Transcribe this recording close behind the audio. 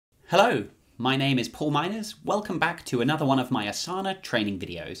Hello, my name is Paul Miners. Welcome back to another one of my Asana training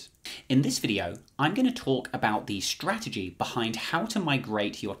videos. In this video, I'm going to talk about the strategy behind how to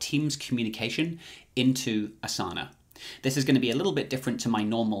migrate your team's communication into Asana. This is going to be a little bit different to my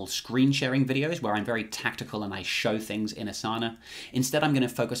normal screen sharing videos where I'm very tactical and I show things in Asana. Instead, I'm going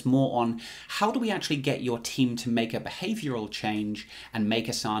to focus more on how do we actually get your team to make a behavioral change and make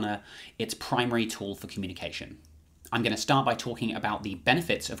Asana its primary tool for communication. I'm going to start by talking about the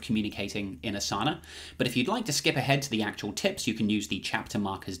benefits of communicating in Asana, but if you'd like to skip ahead to the actual tips, you can use the chapter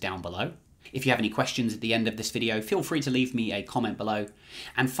markers down below. If you have any questions at the end of this video, feel free to leave me a comment below.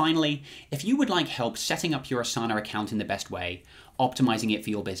 And finally, if you would like help setting up your Asana account in the best way, optimizing it for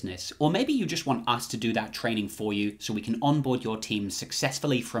your business, or maybe you just want us to do that training for you so we can onboard your team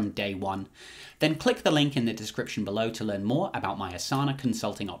successfully from day one, then click the link in the description below to learn more about my Asana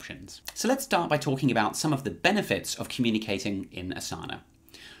consulting options. So let's start by talking about some of the benefits of communicating in Asana.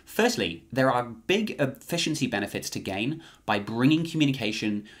 Firstly, there are big efficiency benefits to gain by bringing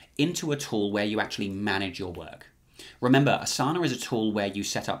communication into a tool where you actually manage your work. Remember, Asana is a tool where you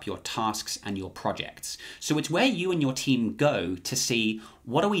set up your tasks and your projects. So it's where you and your team go to see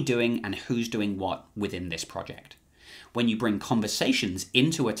what are we doing and who's doing what within this project. When you bring conversations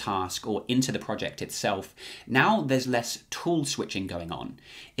into a task or into the project itself, now there's less tool switching going on.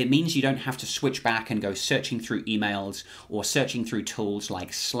 It means you don't have to switch back and go searching through emails or searching through tools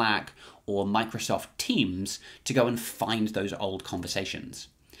like Slack or Microsoft Teams to go and find those old conversations.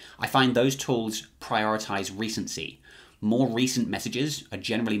 I find those tools prioritize recency. More recent messages are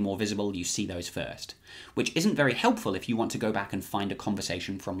generally more visible, you see those first, which isn't very helpful if you want to go back and find a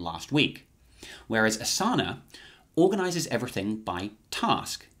conversation from last week. Whereas Asana organizes everything by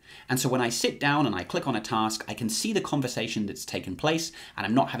task. And so when I sit down and I click on a task, I can see the conversation that's taken place, and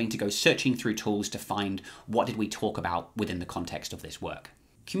I'm not having to go searching through tools to find what did we talk about within the context of this work.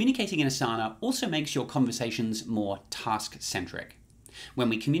 Communicating in Asana also makes your conversations more task-centric. When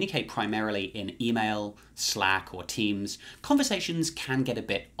we communicate primarily in email, Slack, or Teams, conversations can get a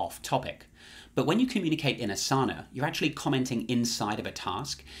bit off topic. But when you communicate in Asana, you're actually commenting inside of a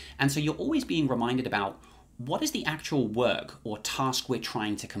task, and so you're always being reminded about what is the actual work or task we're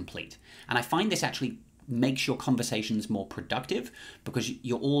trying to complete. And I find this actually makes your conversations more productive because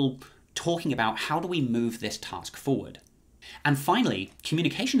you're all talking about how do we move this task forward. And finally,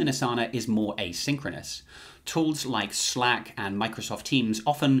 communication in Asana is more asynchronous. Tools like Slack and Microsoft Teams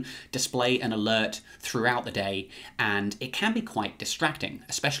often display an alert throughout the day, and it can be quite distracting,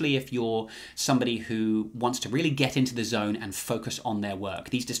 especially if you're somebody who wants to really get into the zone and focus on their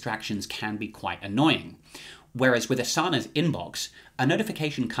work. These distractions can be quite annoying. Whereas with Asana's inbox, a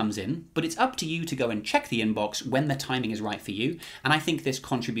notification comes in, but it's up to you to go and check the inbox when the timing is right for you. And I think this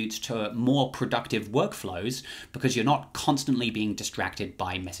contributes to more productive workflows because you're not constantly being distracted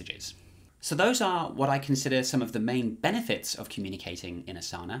by messages. So those are what I consider some of the main benefits of communicating in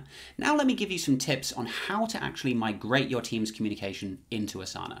Asana. Now let me give you some tips on how to actually migrate your team's communication into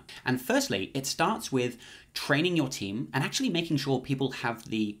Asana. And firstly, it starts with training your team and actually making sure people have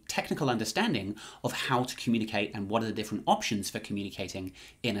the technical understanding of how to communicate and what are the different options for communicating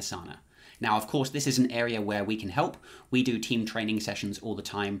in Asana. Now, of course, this is an area where we can help. We do team training sessions all the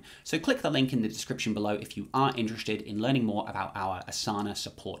time, so click the link in the description below if you are interested in learning more about our Asana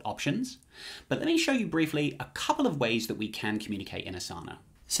support options. But let me show you briefly a couple of ways that we can communicate in Asana.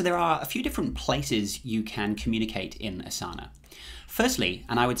 So there are a few different places you can communicate in Asana. Firstly,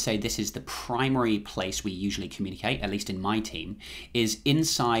 and I would say this is the primary place we usually communicate, at least in my team, is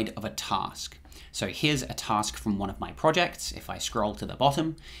inside of a task. So here's a task from one of my projects. If I scroll to the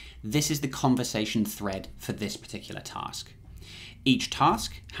bottom, this is the conversation thread for this particular task. Each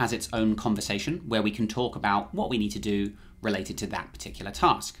task has its own conversation where we can talk about what we need to do related to that particular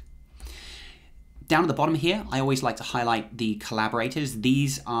task. Down at the bottom here, I always like to highlight the collaborators.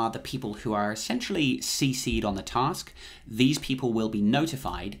 These are the people who are essentially CC'd on the task. These people will be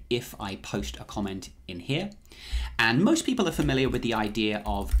notified if I post a comment in here. And most people are familiar with the idea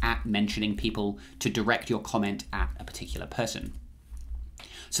of @mentioning people to direct your comment at a particular person.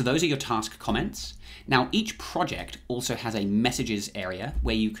 So those are your task comments. Now, each project also has a messages area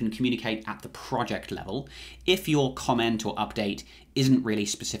where you can communicate at the project level if your comment or update isn't really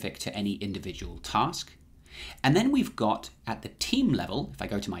specific to any individual task. And then we've got at the team level, if I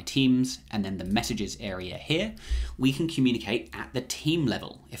go to my teams and then the messages area here, we can communicate at the team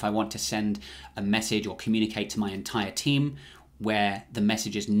level. If I want to send a message or communicate to my entire team where the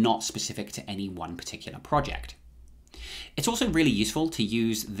message is not specific to any one particular project. It's also really useful to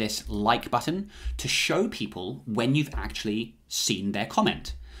use this like button to show people when you've actually seen their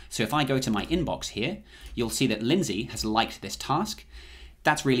comment. So if I go to my inbox here, you'll see that Lindsay has liked this task.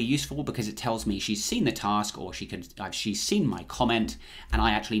 That's really useful because it tells me she's seen the task, or she's seen my comment, and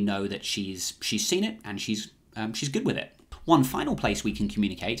I actually know that she's seen it and she's good with it. One final place we can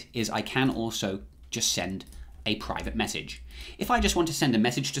communicate is I can also just send a private message. If I just want to send a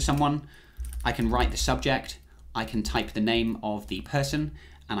message to someone, I can write the subject, I can type the name of the person,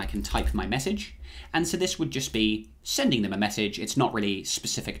 and I can type my message. And so this would just be sending them a message. It's not really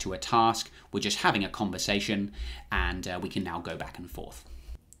specific to a task. We're just having a conversation, and we can now go back and forth.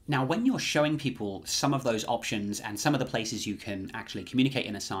 Now, when you're showing people some of those options and some of the places you can actually communicate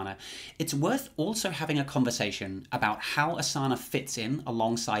in Asana, it's worth also having a conversation about how Asana fits in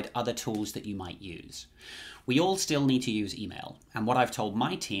alongside other tools that you might use. We all still need to use email, and what I've told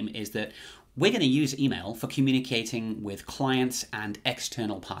my team is that we're going to use email for communicating with clients and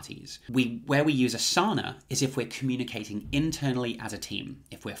external parties. Where we use Asana is if we're communicating internally as a team.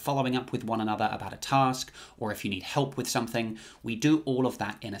 If we're following up with one another about a task, or if you need help with something, we do all of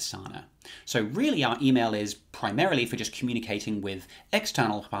that in Asana. So really our email is primarily for just communicating with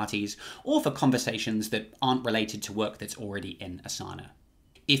external parties or for conversations that aren't related to work that's already in Asana.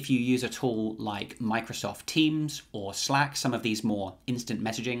 If you use a tool like Microsoft Teams or Slack, some of these more instant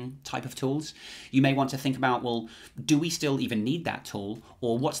messaging type of tools, you may want to think about, well, do we still even need that tool,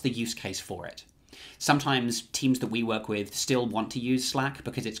 or what's the use case for it? Sometimes teams that we work with still want to use Slack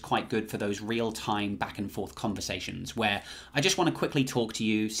because it's quite good for those real-time back and forth conversations where I just want to quickly talk to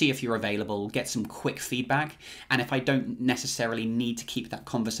you, see if you're available, get some quick feedback, and if I don't necessarily need to keep that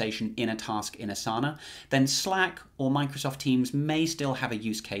conversation in a task in Asana, then Slack or Microsoft Teams may still have a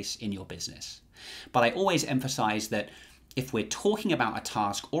use case in your business. But I always emphasize that if we're talking about a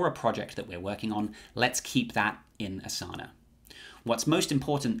task or a project that we're working on, let's keep that in Asana. What's most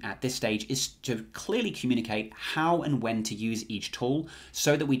important at this stage is to clearly communicate how and when to use each tool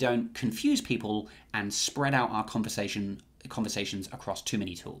so that we don't confuse people and spread out our conversations across too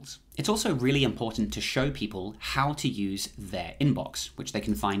many tools. It's also really important to show people how to use their inbox, which they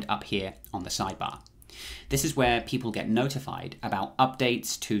can find up here on the sidebar. This is where people get notified about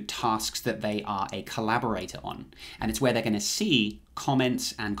updates to tasks that they are a collaborator on, and it's where they're going to see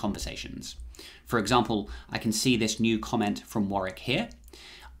comments and conversations. For example, I can see this new comment from Warwick here.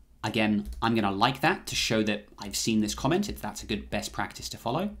 Again, I'm going to like that to show that I've seen this comment, if that's a good best practice to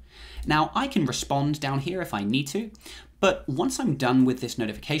follow. Now, I can respond down here if I need to, but once I'm done with this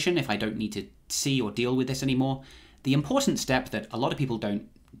notification, if I don't need to see or deal with this anymore, the important step that a lot of people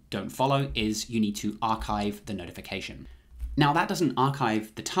don't follow is you need to archive the notification. Now, that doesn't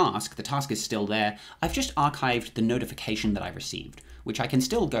archive the task is still there. I've just archived the notification that I received, which I can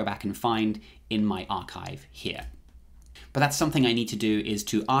still go back and find in my archive here. But that's something I need to do, is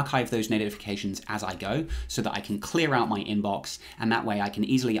to archive those notifications as I go so that I can clear out my inbox, and that way I can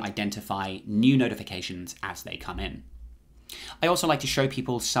easily identify new notifications as they come in. I also like to show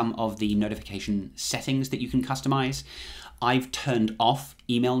people some of the notification settings that you can customize. I've turned off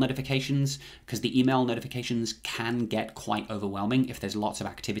email notifications because the email notifications can get quite overwhelming if there's lots of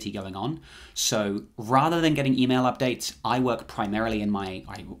activity going on. So rather than getting email updates, I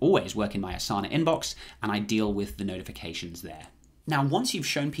always work in my Asana inbox, and I deal with the notifications there. Now, once you've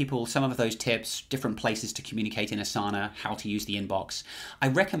shown people some of those tips, different places to communicate in Asana, how to use the inbox, I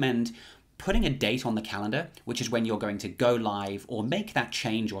recommend putting a date on the calendar, which is when you're going to go live or make that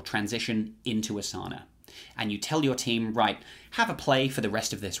change or transition into Asana. And you tell your team, right, have a play for the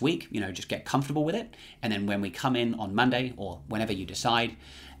rest of this week, just get comfortable with it. And then when we come in on Monday or whenever you decide,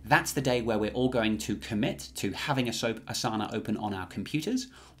 that's the day where we're all going to commit to having Asana open on our computers.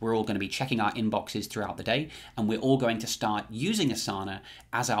 We're all going to be checking our inboxes throughout the day, and we're all going to start using Asana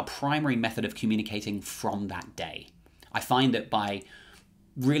as our primary method of communicating from that day. I find that by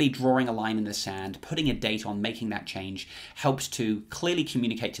really drawing a line in the sand, putting a date on making that change, helps to clearly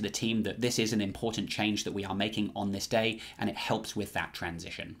communicate to the team that this is an important change that we are making on this day, and it helps with that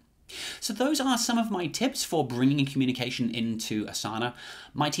transition. So those are some of my tips for bringing communication into Asana.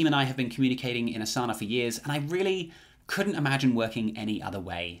 My team and I have been communicating in Asana for years, and I really couldn't imagine working any other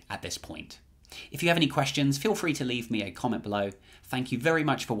way at this point. If you have any questions, feel free to leave me a comment below. Thank you very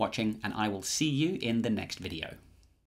much for watching, and I will see you in the next video.